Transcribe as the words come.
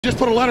Just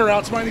put a letter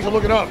out. Somebody needs to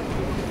look it up.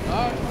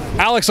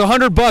 Alex,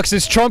 $100.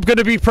 Is Trump going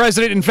to be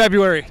president in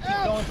February?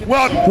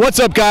 Well,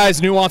 What's up,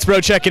 guys? Nuance Bro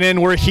checking in.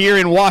 We're here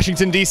in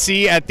Washington,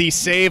 D.C. at the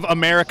Save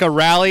America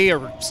rally,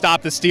 or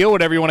Stop the Steal,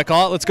 whatever you want to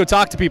call it. Let's go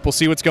talk to people,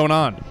 see what's going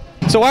on.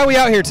 So why are we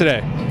out here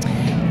today?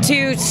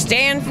 To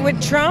stand with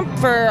Trump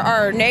for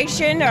our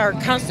nation, our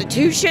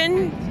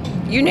Constitution,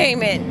 you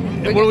name it.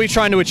 And what are we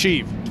trying to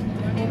achieve?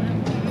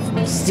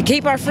 To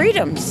keep our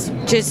freedoms.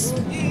 Just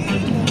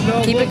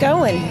keep it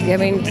going. I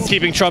mean, And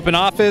keeping Trump in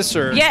office,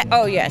 or? yeah.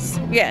 Oh, yes,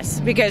 yes.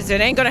 Because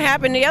it ain't going to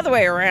happen the other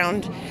way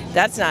around.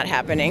 That's not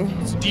happening.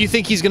 Do you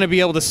think he's going to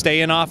be able to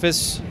stay in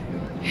office?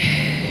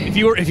 If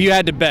you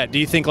had to bet, do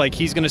you think like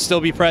he's going to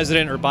still be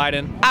president, or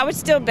Biden? I would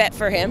still bet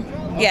for him.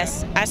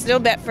 Yes, I still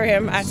bet for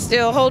him. I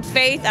still hold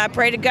faith. I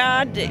pray to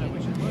God.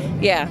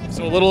 Yeah.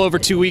 So a little over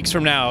 2 weeks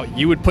from now,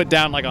 you would put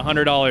down like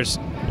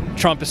 $100.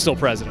 Trump is still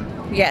president.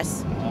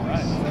 Yes. All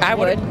right. I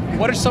would.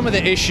 What are some of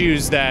the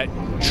issues that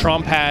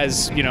Trump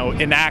has,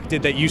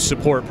 enacted that you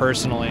support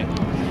personally?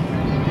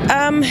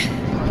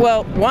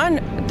 Well,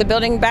 one, the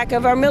building back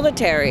of our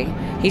military.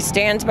 He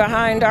stands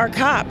behind our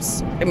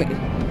cops. I mean,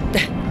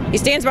 he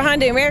stands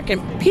behind the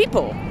American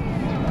people.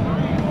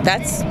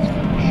 That's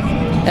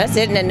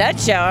it in a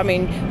nutshell. I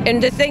mean,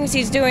 and the things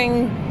he's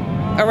doing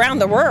around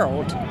the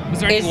world. Is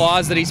there any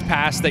laws that he's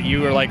passed that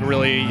you were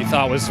you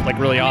thought was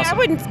really awesome? I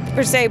wouldn't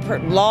per se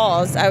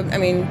laws. I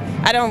mean,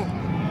 I don't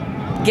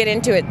get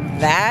into it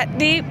that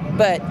deep,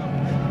 but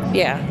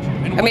yeah.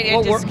 I mean,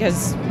 it's just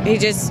because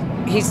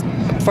he's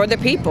for the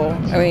people.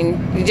 I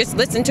mean, you just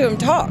listen to him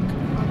talk.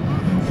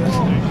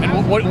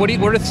 And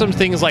what are some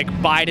things like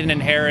Biden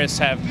and Harris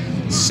have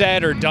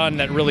said or done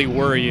that really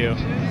worry you?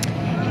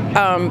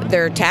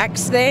 Their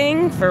tax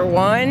thing, for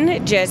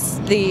one,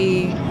 just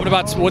the...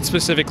 What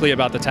specifically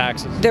about the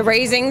taxes? The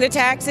raising the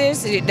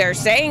taxes. They're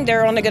saying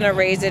they're only going to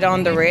raise it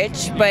on the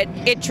rich, but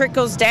it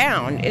trickles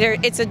down.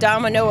 It's a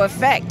domino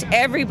effect.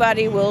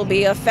 Everybody will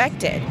be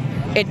affected.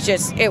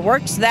 It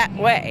works that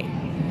way.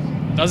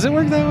 Does it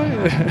work that way?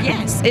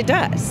 Yes, it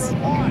does.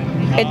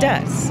 It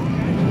does.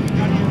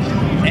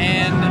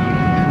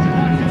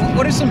 And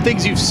what are some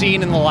things you've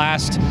seen in the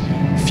last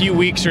few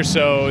weeks or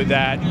so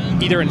that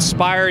either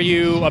inspire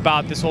you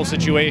about this whole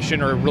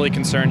situation or really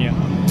concern you?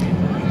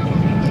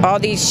 All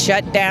these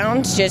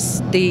shutdowns,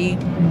 just the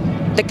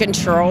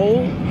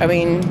control. I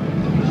mean,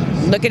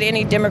 look at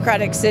any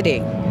Democratic city.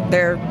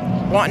 They're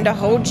wanting to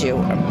hold you.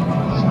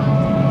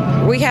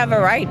 We have a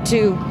right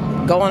to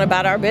go on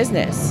about our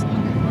business.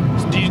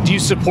 Do you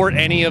support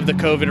any of the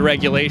COVID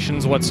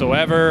regulations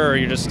whatsoever, or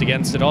you're just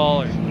against it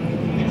all? Or?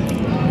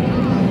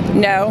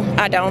 No,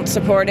 I don't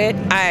support it.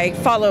 I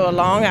follow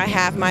along. I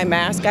have my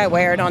mask. I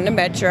wear it on the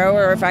metro,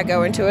 or if I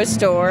go into a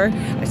store.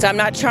 So I'm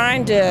not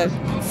trying to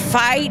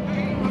fight,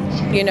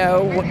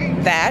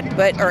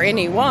 or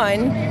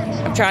anyone.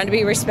 I'm trying to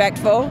be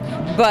respectful,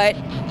 but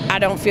I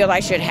don't feel I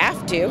should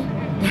have to.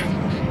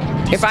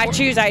 If I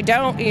choose I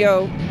don't,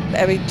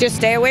 just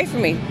stay away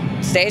from me.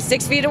 Stay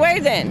 6 feet away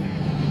then.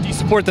 Do you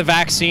support the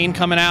vaccine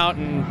coming out,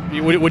 and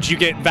would you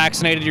get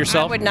vaccinated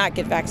yourself? I would not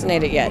get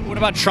vaccinated yet. What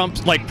about Trump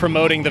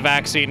promoting the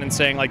vaccine and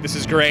saying this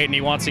is great and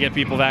he wants to get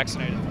people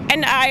vaccinated?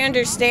 And I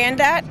understand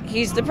that.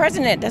 He's the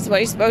president. That's what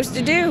he's supposed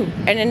to do.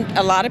 And then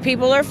a lot of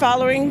people are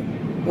following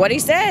what he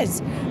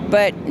says.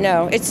 But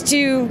no, it's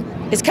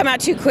come out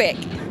too quick.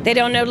 They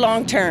don't know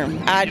long term.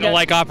 You don't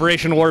like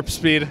Operation Warp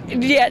Speed?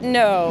 Yeah,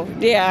 no.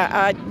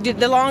 Yeah,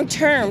 the long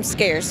term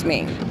scares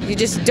me. You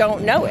just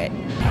don't know it.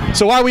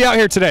 So why are we out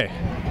here today?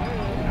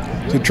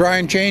 to try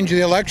and change the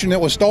election that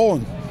was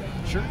stolen.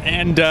 Sure.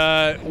 And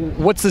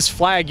what's this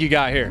flag you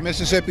got here?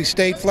 Mississippi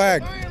state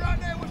flag.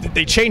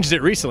 They changed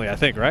it recently, I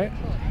think, right?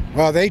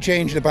 Well, they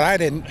changed it, but I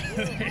didn't.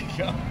 There you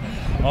go.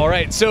 All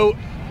right. So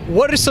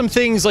what are some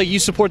things, you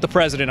support the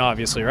president,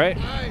 obviously, right?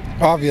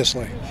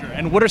 Obviously. Sure.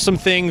 And what are some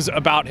things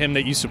about him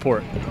that you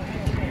support?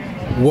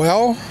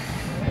 Well,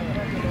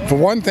 for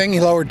one thing, he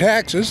lowered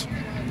taxes.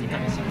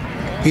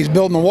 He's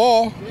building a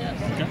wall.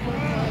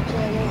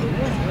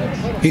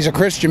 He's a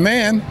Christian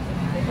man.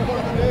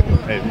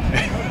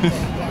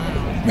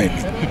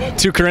 Maybe.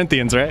 2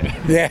 Corinthians, right?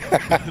 Yeah.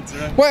 That's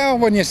right. Well,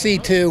 when you see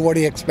 2, what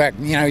do you expect?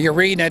 You're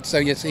reading it, so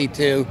you see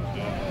 2.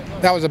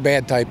 That was a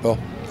bad typo.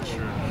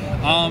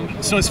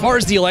 So as far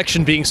as the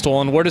election being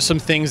stolen, what are some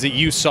things that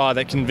you saw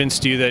that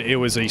convinced you that it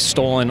was a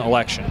stolen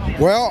election?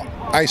 Well,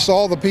 I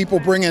saw the people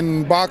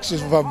bringing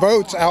boxes of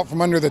votes out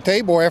from under the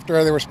table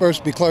after they were supposed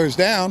to be closed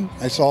down.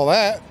 I saw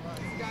that.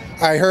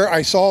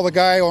 I saw the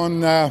guy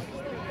on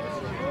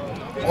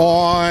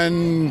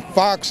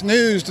Fox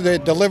News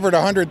that delivered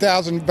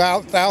 100,000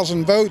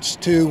 votes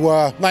to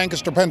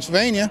Lancaster,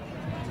 Pennsylvania,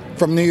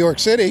 from New York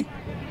City.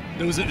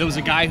 There was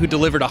a guy who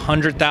delivered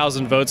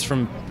 100,000 votes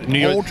from New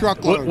York. Whole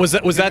truckload. Was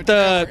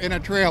that in a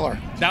trailer?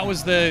 That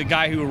was the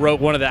guy who wrote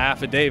one of the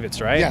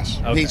affidavits, right? Yes.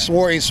 Okay. He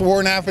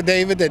swore an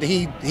affidavit that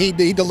he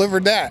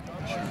delivered that,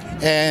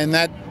 and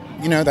that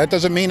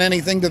doesn't mean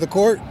anything to the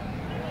court.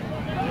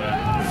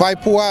 If I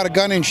pull out a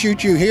gun and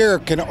shoot you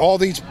here, all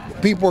these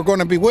people are going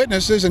to be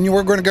witnesses, and you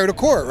were going to go to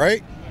court,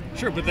 right?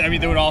 Sure, but I mean,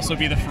 there would also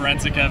be the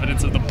forensic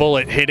evidence of the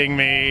bullet hitting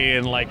me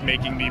and like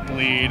making me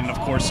bleed, and of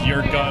course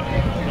your gun.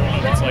 I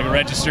don't know if it's like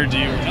registered to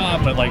you or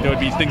not, but like there would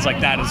be things like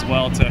that as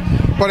well to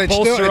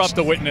bolster up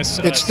the witness.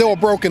 It's still a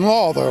broken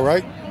law, though,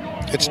 right?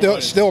 It's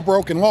still a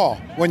broken law.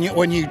 When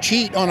you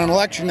cheat on an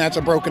election, that's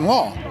a broken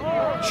law.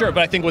 Sure,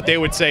 but I think what they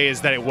would say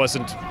is that it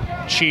wasn't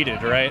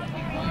cheated, right?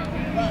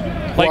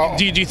 Like, well,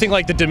 do you think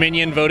like the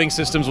Dominion voting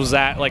systems, was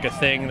that like a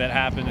thing that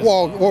happened?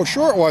 Well,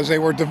 sure it was. They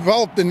were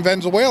developed in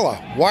Venezuela.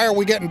 Why are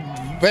we getting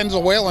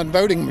Venezuelan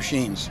voting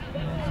machines?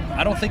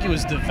 I don't think it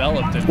was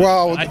developed.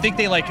 I think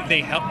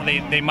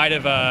they might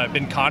have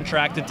been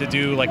contracted to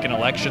do like an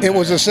election. It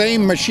was the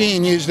same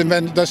machine used in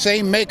the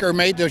same maker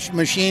made the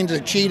machines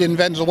that cheat in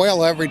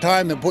Venezuela every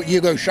time that put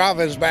Hugo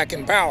Chavez back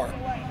in power.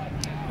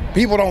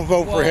 People don't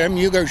vote for him.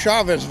 Hugo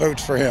Chavez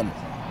votes for him.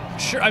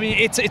 Sure, I mean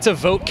it's a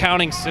vote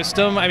counting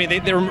system. I mean,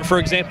 they were, for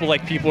example,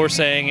 like people were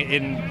saying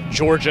in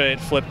Georgia it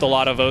flipped a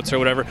lot of votes or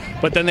whatever,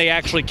 but then they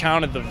actually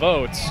counted the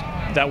votes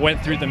that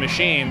went through the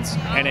machines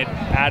and it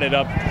added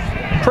up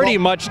pretty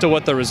much to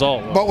what the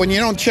result was. But when you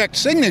don't check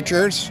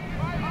signatures,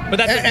 but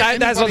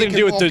that has nothing to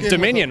do with the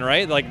Dominion,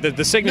 right? Like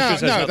the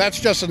signatures. No, that's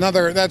just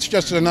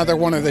another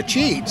one of the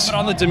cheats. But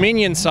on the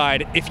Dominion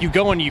side, if you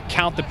go and you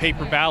count the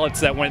paper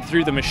ballots that went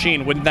through the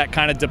machine, wouldn't that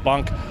kind of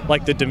debunk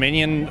like the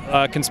Dominion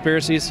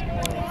conspiracies?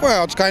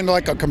 Well, it's kind of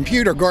like a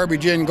computer,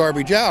 garbage in,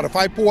 garbage out. If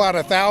I pull out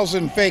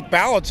 1,000 fake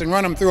ballots and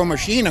run them through a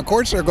machine, of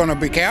course they're going to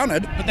be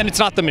counted. But then it's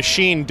not the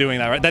machine doing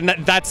that, right? Then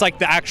that's like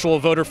the actual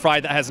voter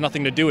fraud that has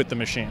nothing to do with the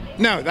machine.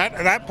 No,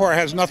 that part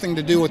has nothing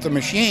to do with the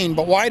machine.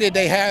 But why did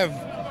they have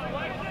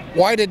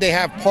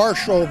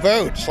partial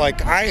votes?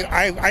 Like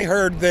I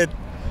heard that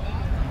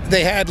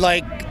they had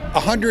like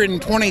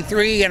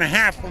 123 and a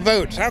half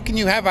votes. How can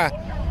you have a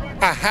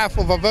half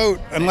of a vote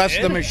unless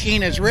the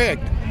machine is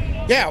rigged?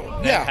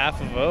 Yeah. Half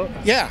a vote?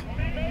 Yeah.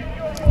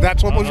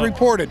 That's what was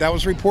reported. That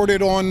was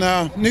reported on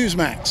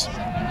Newsmax.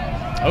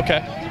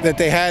 Okay. That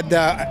they had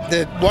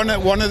that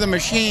one of the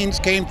machines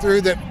came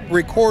through that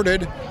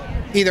recorded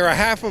either a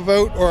half a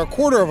vote or a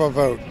quarter of a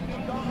vote.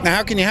 Now,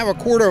 how can you have a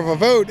quarter of a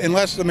vote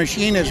unless the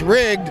machine is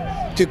rigged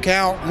to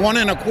count 1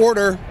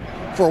 1/4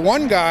 for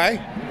one guy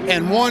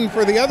and 1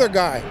 for the other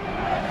guy?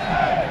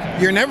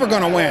 You're never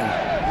going to win.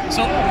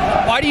 So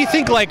why do you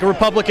think like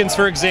Republicans,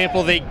 for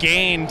example, they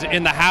gained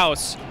in the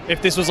House if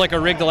this was like a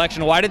rigged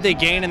election? Why did they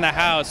gain in the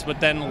House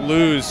but then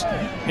lose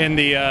in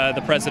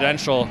the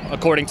presidential,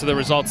 according to the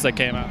results that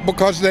came out?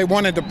 Because they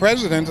wanted the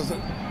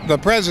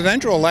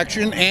presidential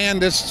election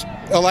and this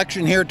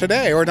election here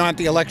today, or not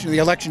the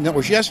election that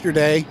was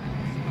yesterday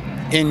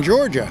in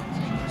Georgia.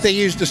 They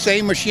used the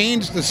same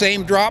machines, the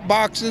same drop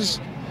boxes.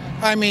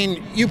 I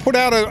mean, you put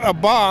out a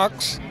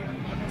box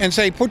and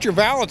say, put your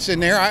ballots in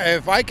there.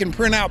 If I can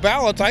print out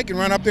ballots, I can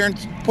run up there and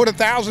put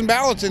 1,000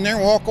 ballots in there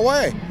and walk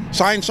away.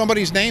 Sign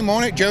somebody's name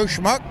on it, Joe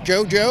Schmuck,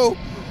 Joe,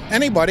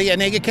 anybody, and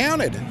they get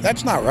counted.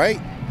 That's not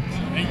right.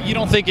 You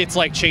don't think it's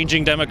like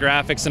changing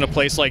demographics in a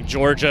place like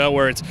Georgia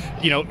where it's,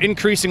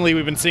 increasingly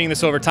we've been seeing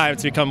this over time,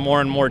 it's become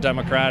more and more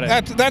democratic?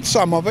 That's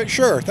some of it,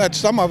 sure. That's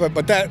some of it,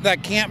 but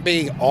that can't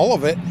be all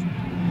of it.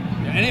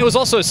 And it was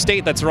also a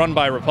state that's run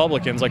by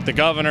Republicans, like the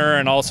governor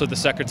and also the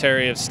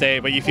Secretary of State,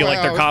 but you feel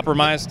like they're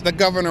compromised? The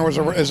governor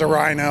is a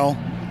rhino.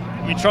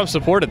 I mean, Trump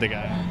supported the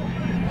guy.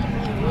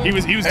 He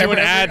was doing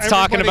ads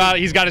talking about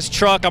he's got his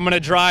truck, I'm going to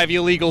drive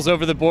illegals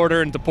over the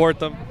border and deport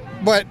them.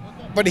 But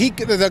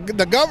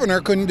the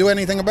governor couldn't do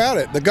anything about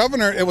it. The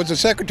governor, it was the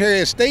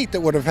Secretary of State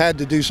that would have had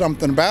to do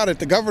something about it.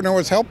 The governor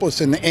was helpless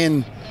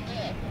in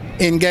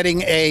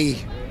getting a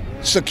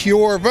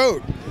secure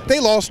vote. They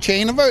lost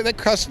chain of vote, the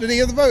custody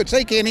of the votes.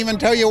 They can't even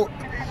tell you.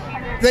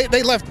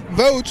 They left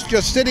votes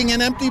just sitting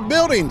in empty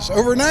buildings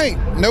overnight.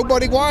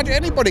 Nobody watched.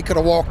 Anybody could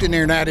have walked in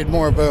there and added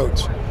more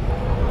votes.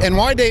 And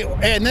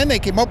then they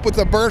came up with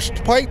the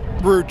burst pipe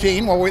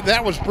routine. Well,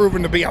 that was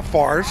proven to be a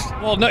farce.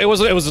 Well, no, it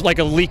was like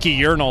a leaky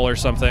urinal or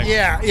something.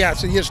 Yeah.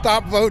 So you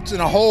stop votes in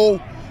a whole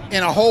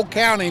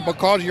county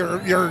because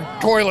your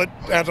toilet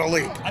has a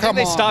leak. I think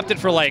they stopped it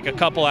for like a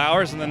couple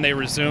hours and then they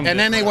resumed. And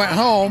then they went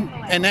home,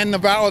 and then the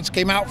ballots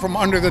came out from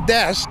under the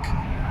desk.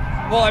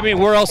 Well, I mean,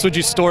 where else would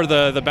you store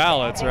the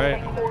ballots,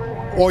 right?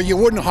 Well, you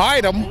wouldn't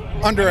hide them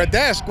under a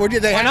desk, would you?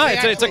 Why not?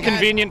 It's a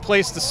convenient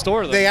place to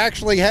store them. They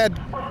actually had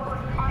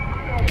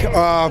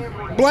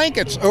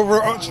blankets over,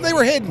 so they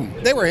were hidden.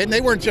 They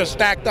weren't just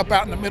stacked up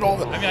out in the middle of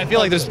the. I mean, I feel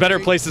like there's better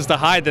places to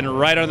hide than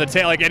right on the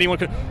table. Like anyone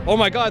could. Oh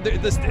my God!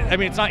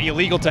 It's not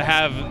illegal to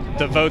have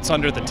the votes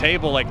under the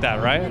table like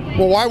that, right?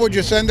 Well, why would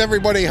you send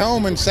everybody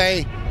home and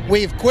say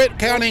we've quit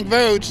counting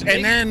votes,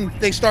 and then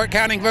they start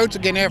counting votes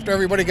again after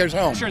everybody goes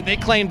home? Sure, they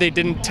claimed they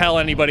didn't tell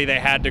anybody they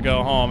had to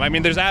go home. I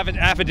mean, there's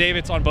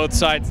affidavits on both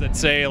sides that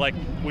say like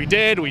we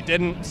did, we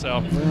didn't.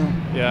 So,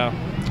 yeah.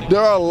 There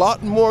are a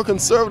lot more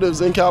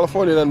conservatives in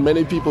California than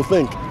many people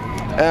think.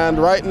 And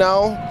right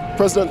now,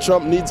 President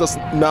Trump needs us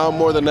now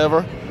more than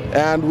ever.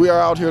 And we are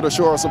out here to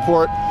show our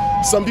support.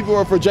 Some people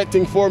are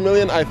projecting 4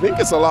 million. I think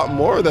it's a lot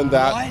more than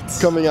that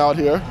coming out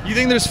here. You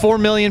think there's 4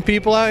 million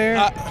people out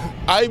here?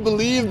 I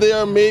believe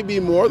there may be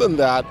more than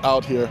that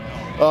out here.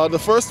 The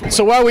first.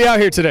 So why are we out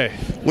here today?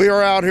 We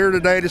are out here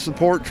today to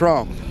support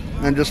Trump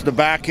and just to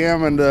back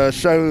him and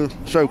to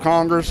show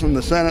Congress and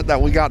the Senate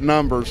that we got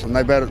numbers, and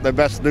they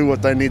best do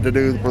what they need to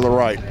do for the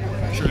right.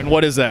 Sure. And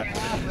what is that?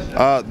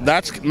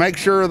 That's make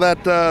sure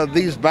that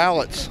these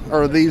ballots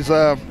or these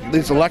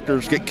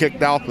electors get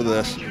kicked out for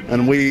this,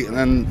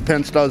 and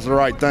Pence does the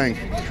right thing.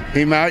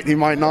 He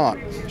might not.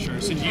 Sure.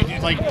 So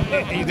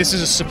this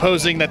is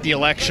supposing that the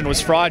election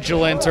was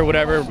fraudulent or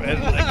whatever.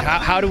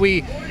 How do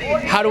we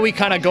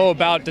kind of go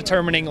about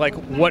determining like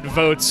what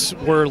votes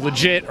were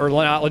legit or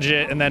not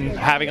legit, and then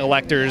having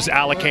electors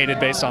allocated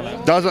based on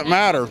that? Doesn't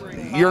matter.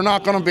 You're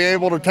not going to be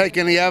able to take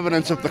any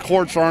evidence if the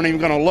courts aren't even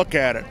going to look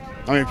at it.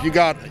 I mean, if you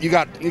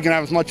can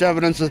have as much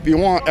evidence as you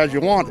want. If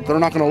they're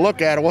not going to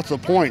look at it, what's the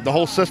point? The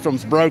whole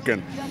system's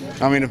broken.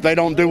 I mean, if they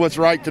don't do what's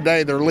right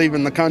today, they're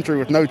leaving the country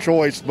with no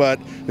choice but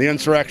the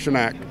Insurrection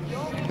Act.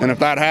 And if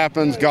that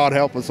happens, God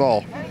help us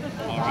all.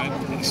 All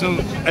right. So,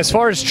 as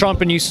far as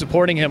Trump and you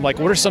supporting him, like,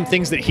 what are some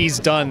things that he's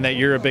done that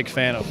you're a big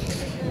fan of?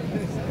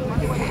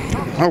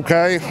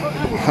 Okay.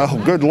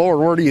 Oh, good Lord,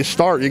 where do you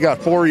start? You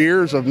got 4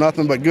 years of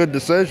nothing but good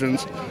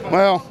decisions.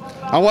 Well,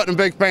 I wasn't a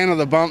big fan of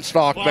the bump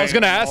stock. Well, I was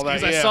going to ask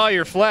because I saw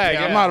your flag.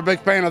 Yeah, I'm not a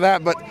big fan of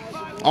that, but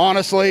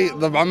honestly,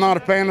 I'm not a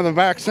fan of the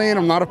vaccine.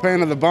 I'm not a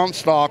fan of the bump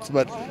stocks,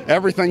 but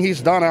everything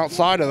he's done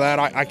outside of that,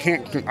 I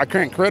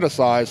can't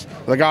criticize.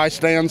 The guy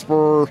stands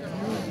for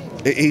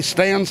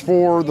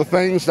the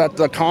things that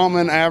the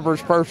common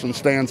average person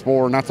stands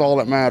for, and that's all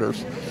that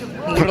matters.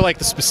 What are like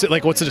the specific?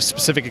 Like, what's a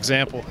specific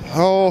example?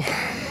 Oh,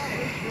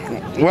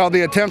 well,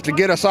 the attempt to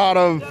get us out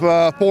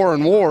of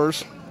foreign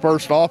wars.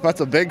 First off,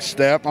 that's a big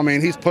step. I mean,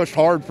 he's pushed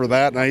hard for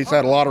that, and he's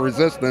had a lot of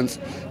resistance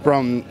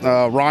from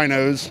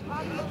rhinos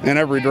in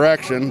every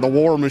direction. The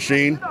war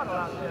machine.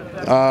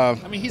 I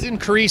mean, he's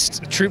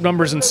increased troop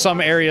numbers in some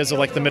areas of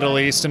like the Middle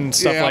East and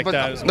stuff like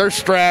that. There's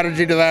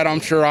strategy to that. I'm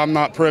sure I'm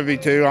not privy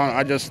to.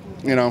 I just,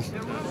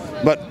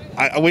 but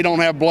we don't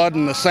have blood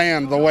in the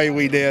sand the way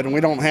we did, and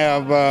we don't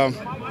have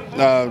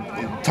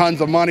tons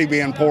of money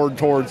being poured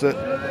towards it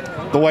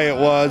the way it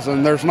was,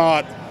 and there's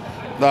not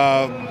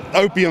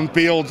opium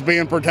fields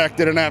being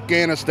protected in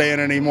Afghanistan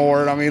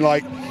anymore. I mean,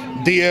 like,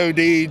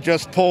 DOD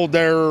just pulled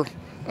their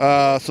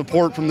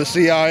support from the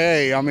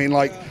CIA. I mean,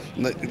 like,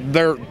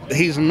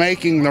 he's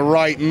making the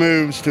right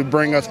moves to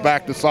bring us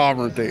back to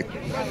sovereignty.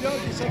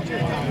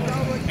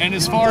 And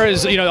as far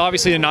as,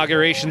 obviously the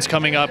inauguration's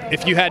coming up,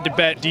 if you had to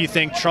bet, do you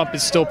think Trump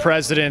is still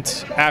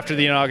president after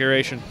the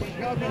inauguration?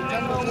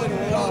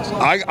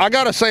 I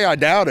gotta say, I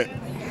doubt it.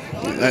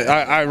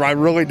 I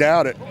really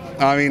doubt it.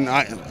 I mean,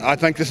 I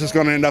think this is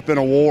going to end up in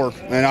a war,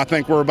 and I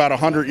think we're about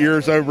 100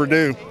 years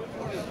overdue.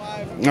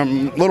 A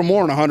little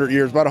more than 100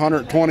 years, about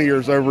 120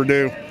 years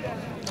overdue.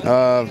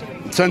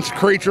 Since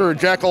Creature or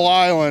Jekyll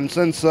Island,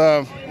 since,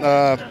 what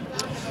was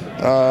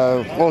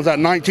that,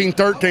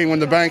 1913 when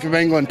the Bank of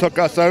England took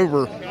us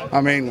over.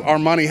 I mean, our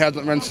money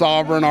hasn't been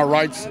sovereign. Our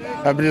rights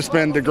have just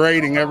been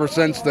degrading ever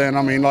since then.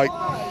 I mean, like,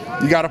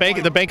 you got to...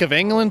 The Bank of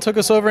England took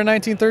us over in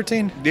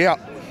 1913? Yeah.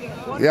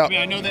 Yeah. I mean,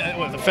 I know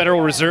that the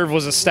Federal Reserve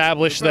was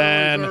established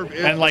then,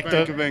 and like the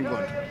Bank of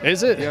England.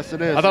 Is it? Yes,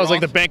 it is. I thought it was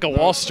like the Bank of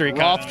Wall Street.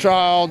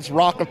 Rothschilds,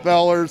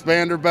 Rockefellers,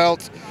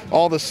 Vanderbilts,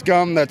 all the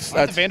scum that's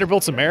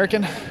Vanderbilt's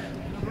American?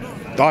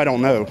 I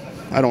don't know,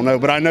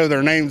 but I know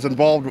their names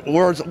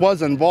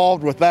was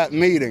involved with that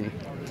meeting.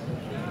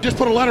 Just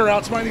put a letter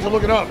out. Somebody needs to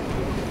look it up.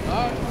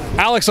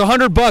 Alex,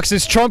 $100.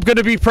 Is Trump going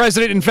to be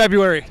president in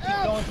February?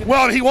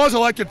 Well, he was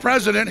elected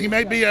president. He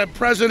may be a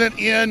president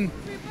in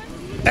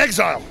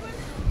exile.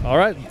 All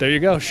right, there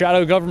you go.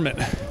 Shadow government.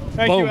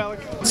 Thank you,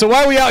 Alex. So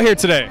why are we out here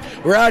today?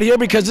 We're out here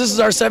because this is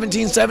our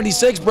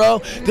 1776, bro.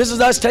 This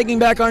is us taking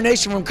back our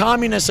nation from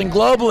communists and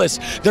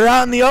globalists. They're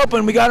out in the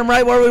open. We got them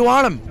right where we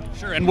want them.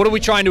 Sure, and what are we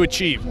trying to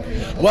achieve?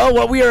 Well,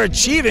 what we are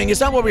achieving, it's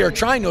not what we are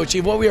trying to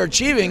achieve. What we are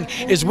achieving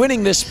is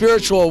winning this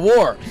spiritual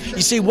war.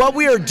 You see, what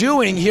we are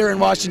doing here in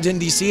Washington,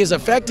 D.C. is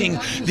affecting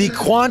the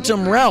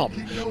quantum realm.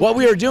 What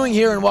we are doing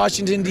here in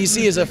Washington,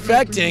 D.C. is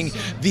affecting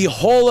the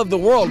whole of the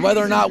world,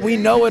 whether or not we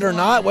know it or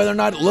not, whether or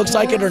not it looks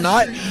like it or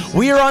not.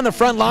 We are on the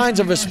front lines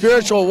of a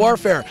spiritual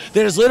warfare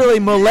that is literally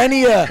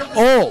millennia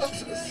old,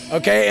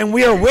 okay? And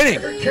we are winning.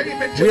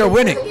 We are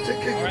winning.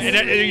 And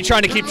are you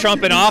trying to keep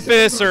Trump in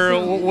office, or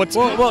what's...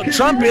 Well,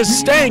 Trump is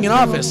staying in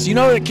office. You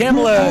know that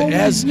Kamala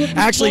has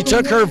actually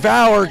took her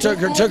vow or took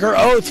her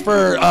oath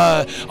for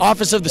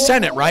office of the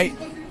Senate, right?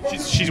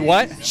 She's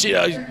what?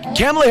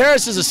 Kamala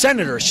Harris is a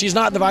senator. She's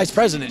not the vice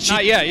president.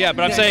 Not yet, yeah,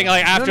 but I'm saying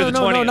like after the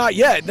 20th. No, not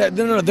yet.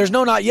 No, there's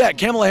no not yet.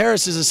 Kamala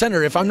Harris is a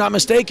senator. If I'm not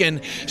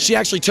mistaken, she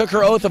actually took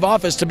her oath of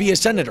office to be a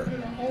senator.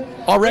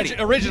 Already.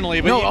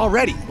 Originally, but... No,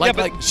 already.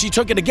 Like she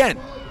took it again.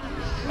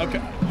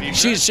 Okay.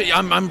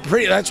 I'm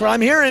pretty. That's what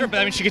I'm hearing. Sure, but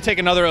I mean, she could take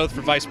another oath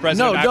for vice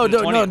president.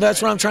 No.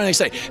 That's what I'm trying to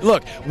say.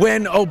 Look,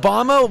 when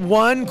Obama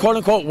won, quote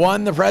unquote,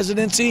 won the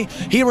presidency,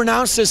 he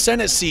renounced his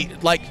Senate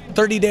seat like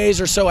 30 days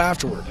or so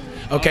afterward.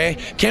 Okay,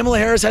 Kamala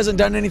Harris hasn't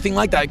done anything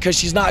like that because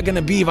she's not going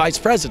to be vice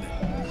president.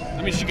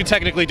 I mean, she could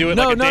technically do it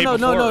No, like a day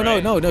before,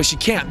 right? no, she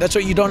can't. That's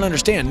what you don't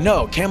understand.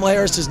 No, Kamala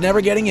Harris is never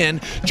getting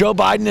in. Joe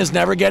Biden is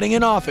never getting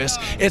in office.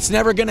 It's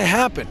never going to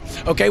happen.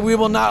 Okay, we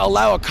will not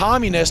allow a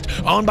communist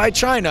owned by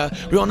China.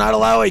 We will not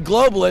allow a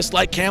globalist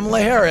like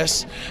Kamala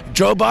Harris,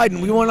 Joe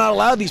Biden. We will not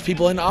allow these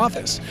people in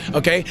office.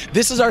 Okay,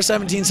 this is our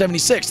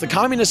 1776. The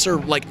communists are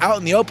like out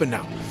in the open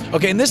now.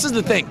 Okay, and this is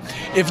the thing.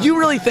 If you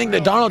really think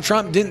that Donald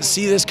Trump didn't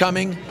see this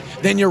coming,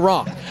 then you're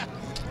wrong.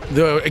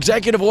 The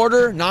executive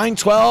order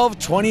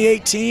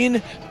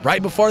 9/12/2018,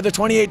 right before the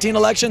 2018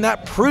 election,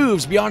 that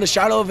proves beyond a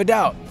shadow of a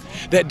doubt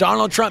that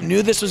Donald Trump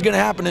knew this was going to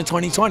happen in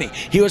 2020.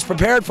 He was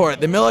prepared for it.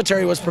 The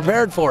military was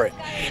prepared for it.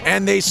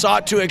 And they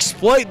sought to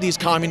exploit these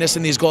communists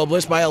and these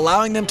globalists by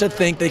allowing them to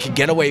think they could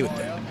get away with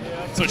it.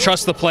 So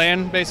trust the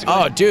plan, basically?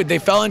 Oh, dude, they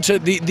fell into,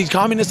 these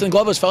communists and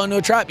globalists fell into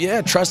a trap.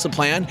 Yeah, trust the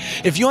plan.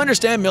 If you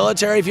understand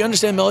military, if you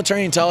understand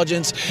military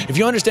intelligence, if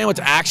you understand what's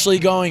actually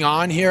going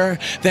on here,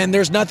 then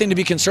there's nothing to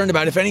be concerned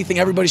about. If anything,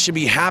 everybody should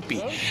be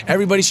happy.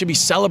 Everybody should be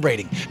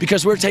celebrating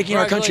because we're taking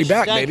our country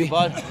back, baby.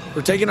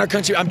 We're taking our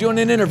country, I'm doing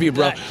an interview,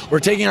 bro. We're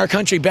taking our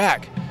country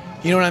back.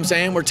 You know what I'm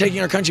saying? We're taking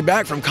our country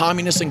back from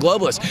communists and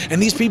globalists. And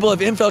these people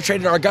have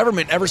infiltrated our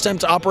government ever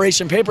since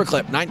Operation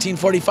Paperclip,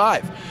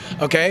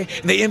 1945. Okay?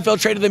 And they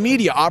infiltrated the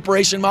media,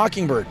 Operation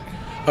Mockingbird.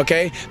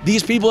 Okay?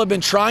 These people have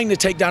been trying to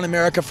take down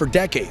America for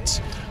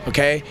decades.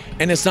 Okay?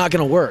 And it's not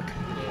going to work.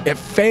 It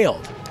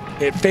failed.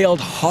 It failed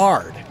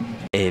hard.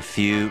 A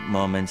few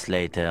moments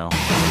later.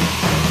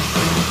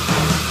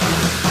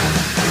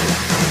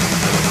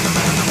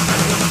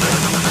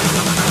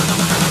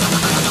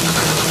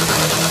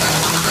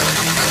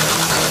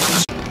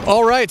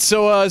 All right,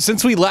 so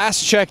since we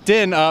last checked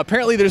in,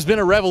 apparently there's been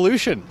a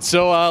revolution.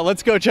 So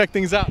let's go check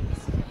things out.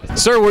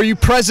 Sir, were you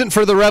present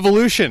for the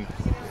revolution?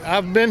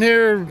 I've been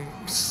here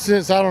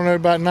since, I don't know,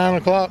 about 9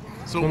 o'clock.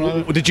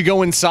 So did you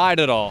go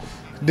inside at all?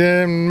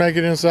 Didn't make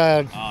it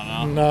inside.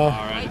 Oh, no? No. All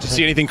right. Did you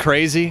see anything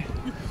crazy?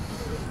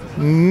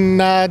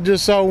 Nah, I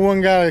just saw one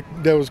guy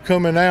that was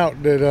coming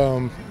out that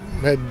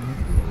had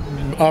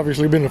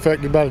obviously been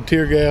affected by the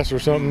tear gas or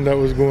something that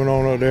was going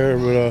on out there,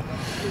 but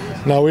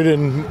no, we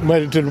didn't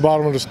make it to the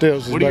bottom of the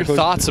steps. What are your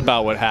thoughts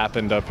about what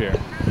happened up here?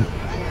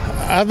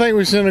 I think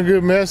we sent a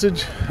good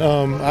message.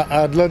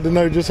 I'd love to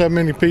know just how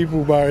many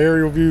people by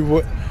aerial view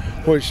what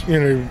you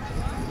know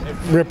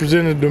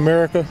represented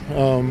America.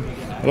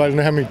 I'd like to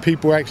know how many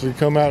people actually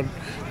come out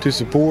to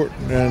support,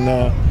 and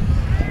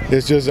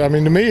it's just, I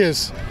mean, to me,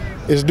 it's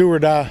do or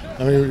die.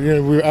 I mean,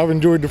 you know, I've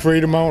enjoyed the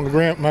freedom. I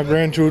want my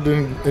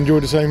grandchildren enjoy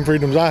the same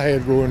freedoms I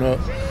had growing up,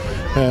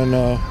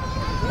 and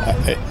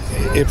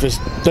if it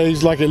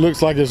stays like it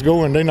looks like it's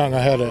going, they're not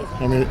gonna have that.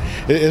 I mean,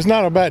 it's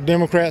not about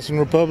Democrats and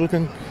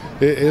Republicans.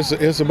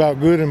 It's about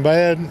good and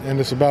bad, and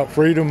it's about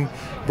freedom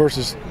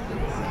versus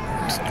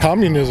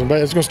communism.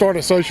 But it's gonna start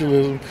at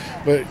socialism,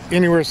 but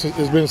anywhere it's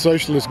been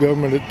socialist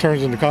government, it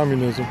turns into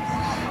communism.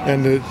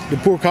 And the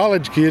poor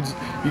college kids,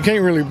 you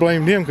can't really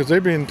blame them because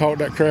they're being taught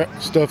that crap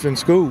stuff in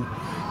school.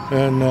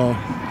 And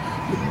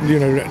you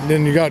know,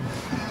 then you got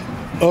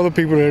other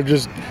people that are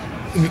just,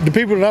 the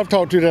people that I've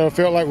talked to that I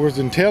felt like was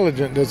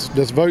intelligent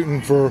that's voting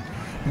for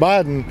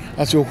Biden.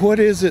 I said, what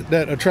is it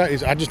that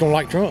attracts? I just don't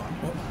like Trump.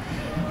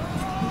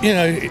 You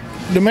know,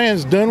 the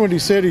man's done what he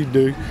said he'd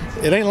do.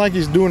 It ain't like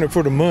he's doing it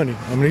for the money.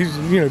 I mean, he's,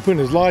 you know, putting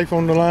his life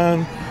on the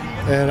line,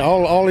 and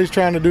all he's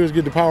trying to do is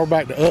get the power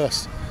back to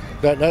us.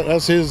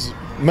 That's his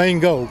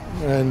main goal.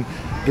 And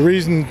the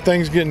reason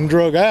things getting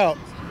drug out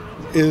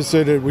is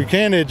so that we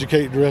can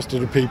educate the rest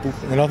of the people.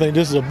 And I think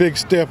this is a big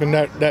step in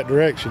that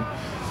direction.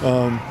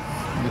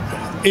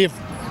 If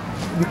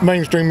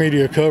mainstream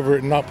media cover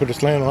it and not put a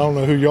slant on, I don't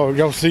know who y'all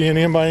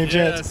CNN by any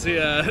chance? No,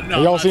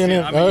 y'all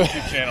CNN? I'm a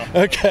YouTube channel.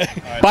 Okay.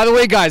 Right. By the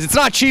way, guys, it's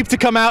not cheap to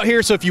come out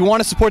here, so if you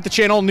want to support the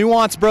channel,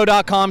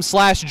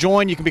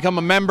 nuancebro.com/join. You can become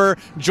a member,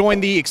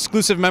 join the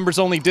exclusive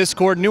members-only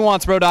Discord,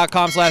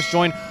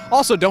 nuancebro.com/join.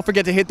 Also, don't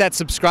forget to hit that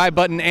subscribe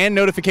button and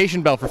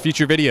notification bell for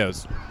future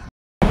videos.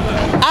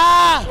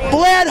 I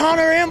fled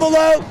Hunter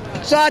envelope,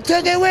 so I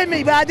took it with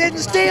me, but I didn't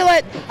steal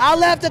it. I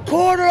left a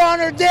quarter on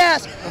her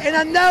desk and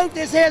a note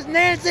that says,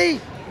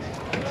 Nancy,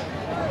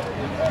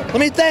 let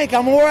me think,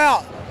 I'm wore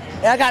out.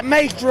 I got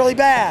maced really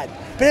bad.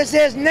 But it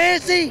says,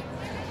 Nancy,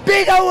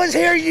 Big O is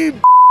here, you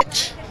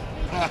bitch.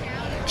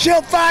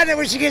 She'll find it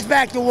when she gets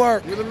back to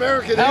work. You're an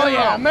American. Hell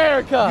yeah,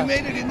 America. You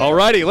made it in.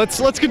 Alrighty,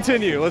 let's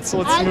continue. Let's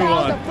move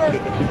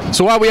on.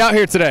 So why are we out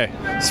here today?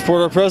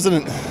 Support our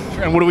president.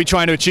 And what are we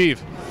trying to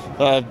achieve?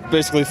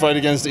 Basically fight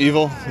against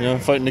evil, you know,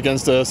 fighting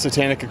against a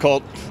satanic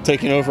occult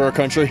taking over our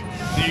country.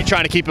 Are you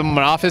trying to keep him in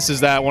office? Is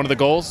that one of the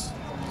goals?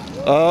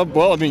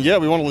 Well, I mean, yeah,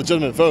 we want a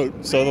legitimate vote,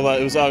 so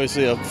it was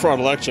obviously a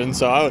fraud election,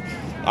 so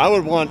I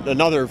would want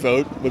another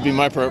vote, would be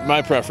my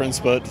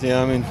preference, but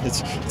yeah, I mean,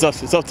 it's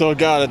up to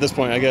God at this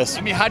point, I guess.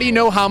 I mean, how do you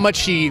know how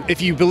much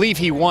if you believe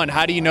he won,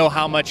 how do you know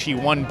how much he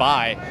won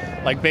by?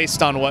 Like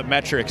based on what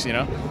metrics, you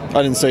know?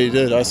 I didn't say you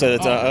did. I said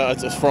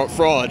it's a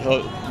fraud,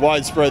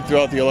 widespread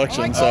throughout the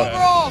election.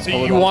 So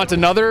you want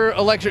another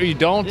election, or you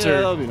don't? Yeah, or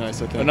that'll be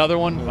nice, I think. Another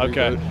one?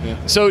 Okay.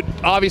 Yeah. So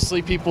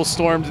obviously people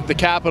stormed the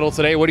Capitol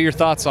today. What are your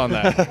thoughts on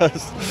that?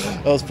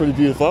 That was pretty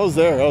beautiful. I was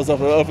there. I was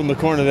up in the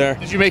corner there.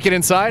 Did you make it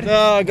inside?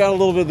 No, I got a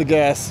little bit of the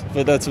gas,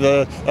 but that's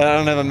I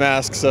don't have a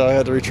mask, so I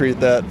had to retreat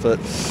that. But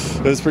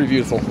it was pretty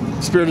beautiful.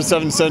 Spirit of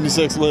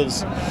 776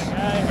 lives.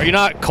 Are you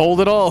not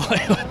cold at all?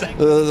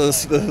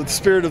 The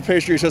spirit of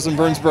patriotism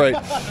burns bright.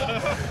 All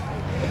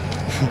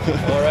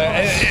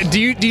right. Do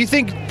you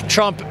think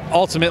Trump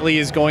ultimately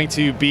is going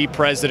to be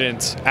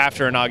president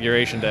after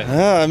Inauguration Day?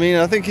 I mean,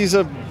 I think he's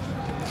a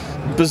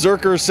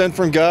berserker sent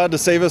from God to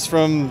save us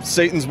from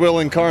Satan's will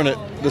incarnate,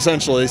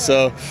 essentially.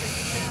 So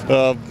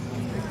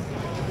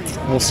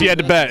we'll see.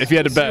 If you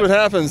had to bet what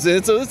happens.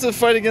 It's a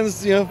fight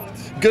against,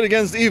 good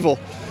against evil.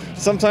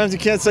 Sometimes you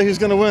can't say who's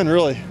going to win,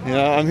 really.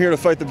 I'm here to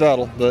fight the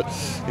battle, but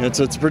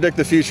to predict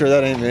the future,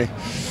 that ain't me.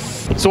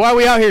 So why are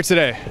we out here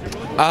today?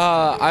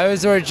 I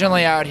was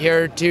originally out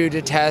here to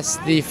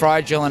detest the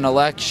fraudulent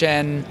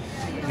election,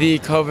 the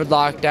COVID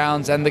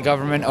lockdowns, and the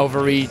government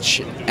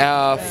overreach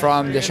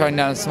from the shutting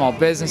down of small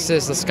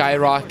businesses, the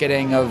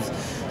skyrocketing of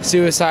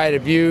suicide,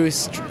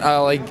 abuse,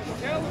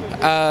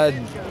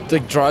 the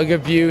drug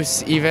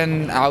abuse,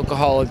 even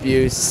alcohol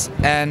abuse.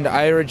 And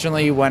I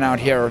originally went out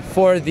here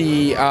for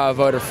the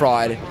voter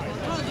fraud.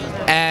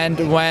 And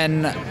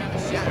when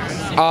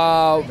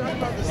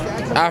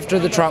after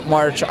the Trump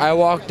march, I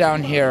walked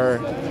down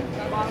here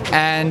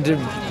and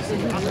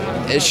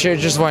it sure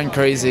just went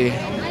crazy.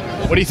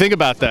 What do you think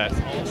about that?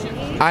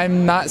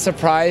 I'm not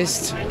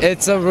surprised.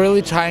 It's a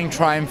really trying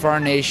time for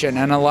our nation,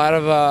 and a lot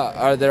of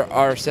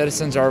our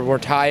citizens we're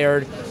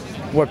tired.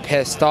 We're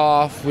pissed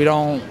off. We're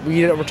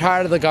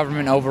tired of the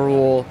government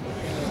overrule,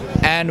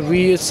 and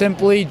we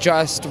simply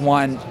just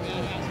want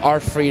our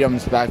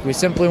freedoms back. We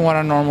simply want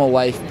a normal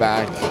life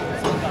back.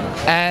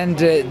 And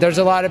there's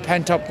a lot of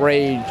pent-up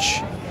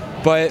rage,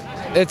 but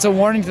it's a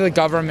warning to the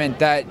government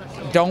that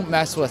don't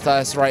mess with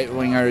us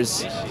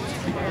right-wingers.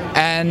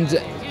 And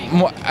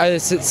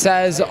as it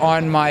says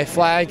on my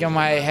flag and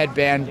my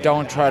headband,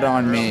 don't tread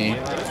on me.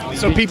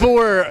 So people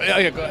were... Oh,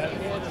 yeah, go ahead.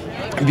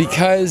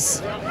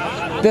 Because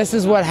this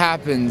is what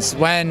happens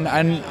when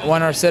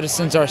our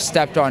citizens are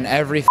stepped on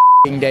every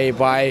day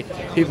by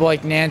people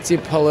like Nancy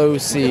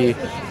Pelosi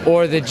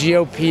or the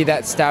GOP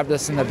that stabbed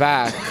us in the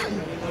back.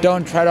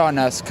 Don't tread on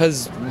us,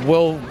 because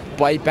we'll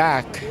bite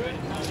back.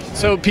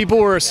 So people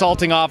were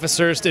assaulting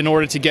officers in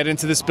order to get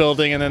into this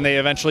building, and then they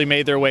eventually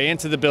made their way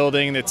into the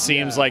building. It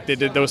seems like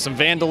there was some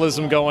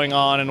vandalism going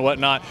on and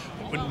whatnot.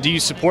 Do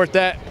you support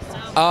that?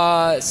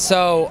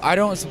 So I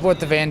don't support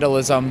the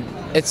vandalism.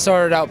 It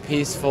started out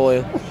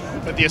peacefully.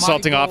 But the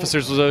assaulting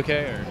officers was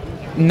okay? Or?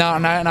 No,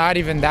 not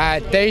even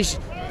that. They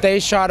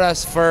shot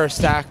us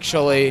first,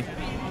 actually.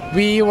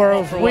 We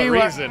were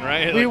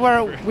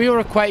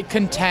quite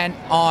content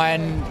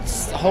on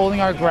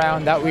holding our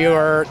ground that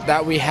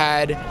we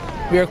had.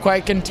 We were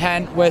quite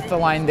content with the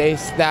line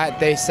that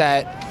they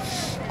set,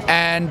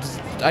 and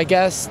I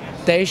guess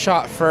they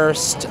shot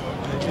first.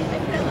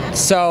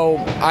 So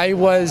I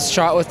was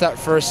shot with that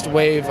first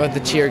wave of the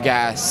tear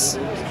gas,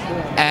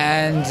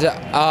 and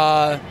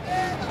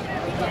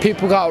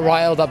people got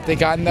riled up. They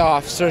got in the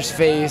officer's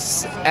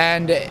face,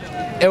 and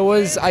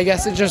I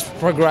guess it just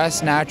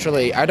progressed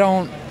naturally.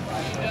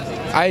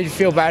 I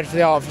feel bad for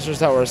the officers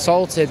that were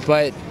assaulted,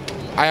 but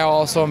I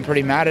also am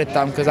pretty mad at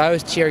them because I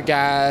was tear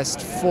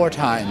gassed 4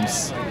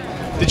 times.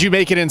 Did you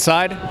make it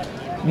inside?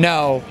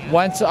 No.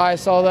 Once I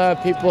saw the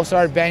people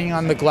started banging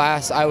on the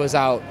glass, I was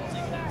out.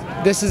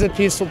 This is a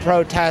peaceful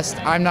protest.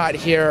 I'm not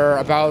here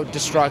about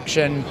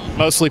destruction.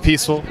 Mostly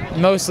peaceful?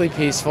 Mostly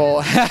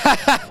peaceful.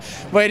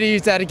 Way to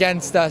use that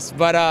against us.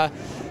 But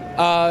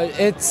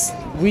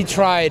we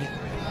tried.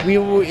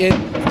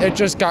 It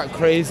just got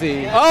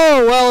crazy.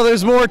 Oh, well,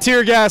 there's more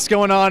tear gas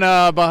going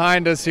on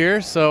behind us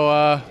here.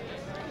 So,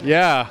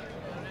 yeah.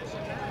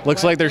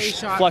 Looks like they're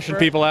flushing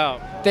people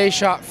out. They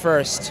shot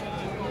first.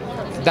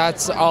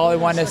 That's all I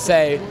want to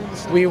say.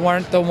 We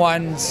weren't the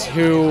ones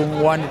who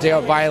wanted to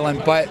get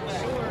violent, but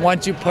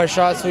once you push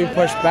us, we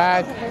push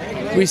back.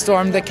 We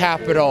stormed the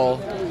Capitol.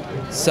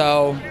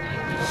 So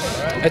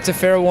it's a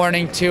fair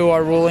warning to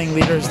our ruling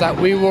leaders that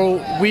we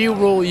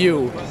rule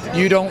you.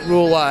 You don't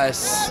rule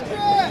us.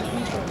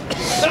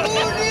 Who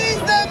needs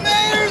the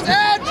mayor's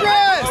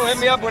address? Oh, hit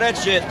me up with that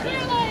shit.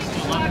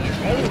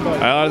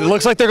 It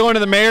looks like they're going to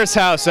the mayor's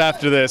house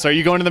after this. Are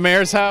you going to the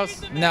mayor's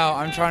house? No,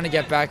 I'm trying to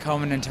get back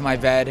home and into my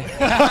bed.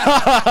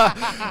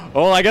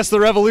 Well, I guess the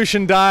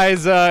revolution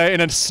dies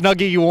in a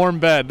snuggy, warm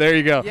bed. There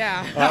you go.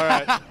 Yeah. All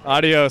right.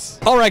 Adios.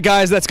 All right,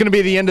 guys, that's going to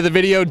be the end of the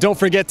video. Don't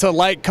forget to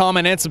like,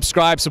 comment, and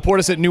subscribe. Support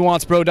us at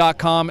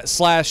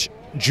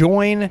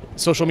nuancebro.com/join.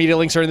 Social media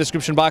links are in the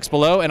description box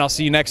below, and I'll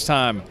see you next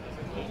time.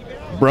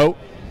 Bro.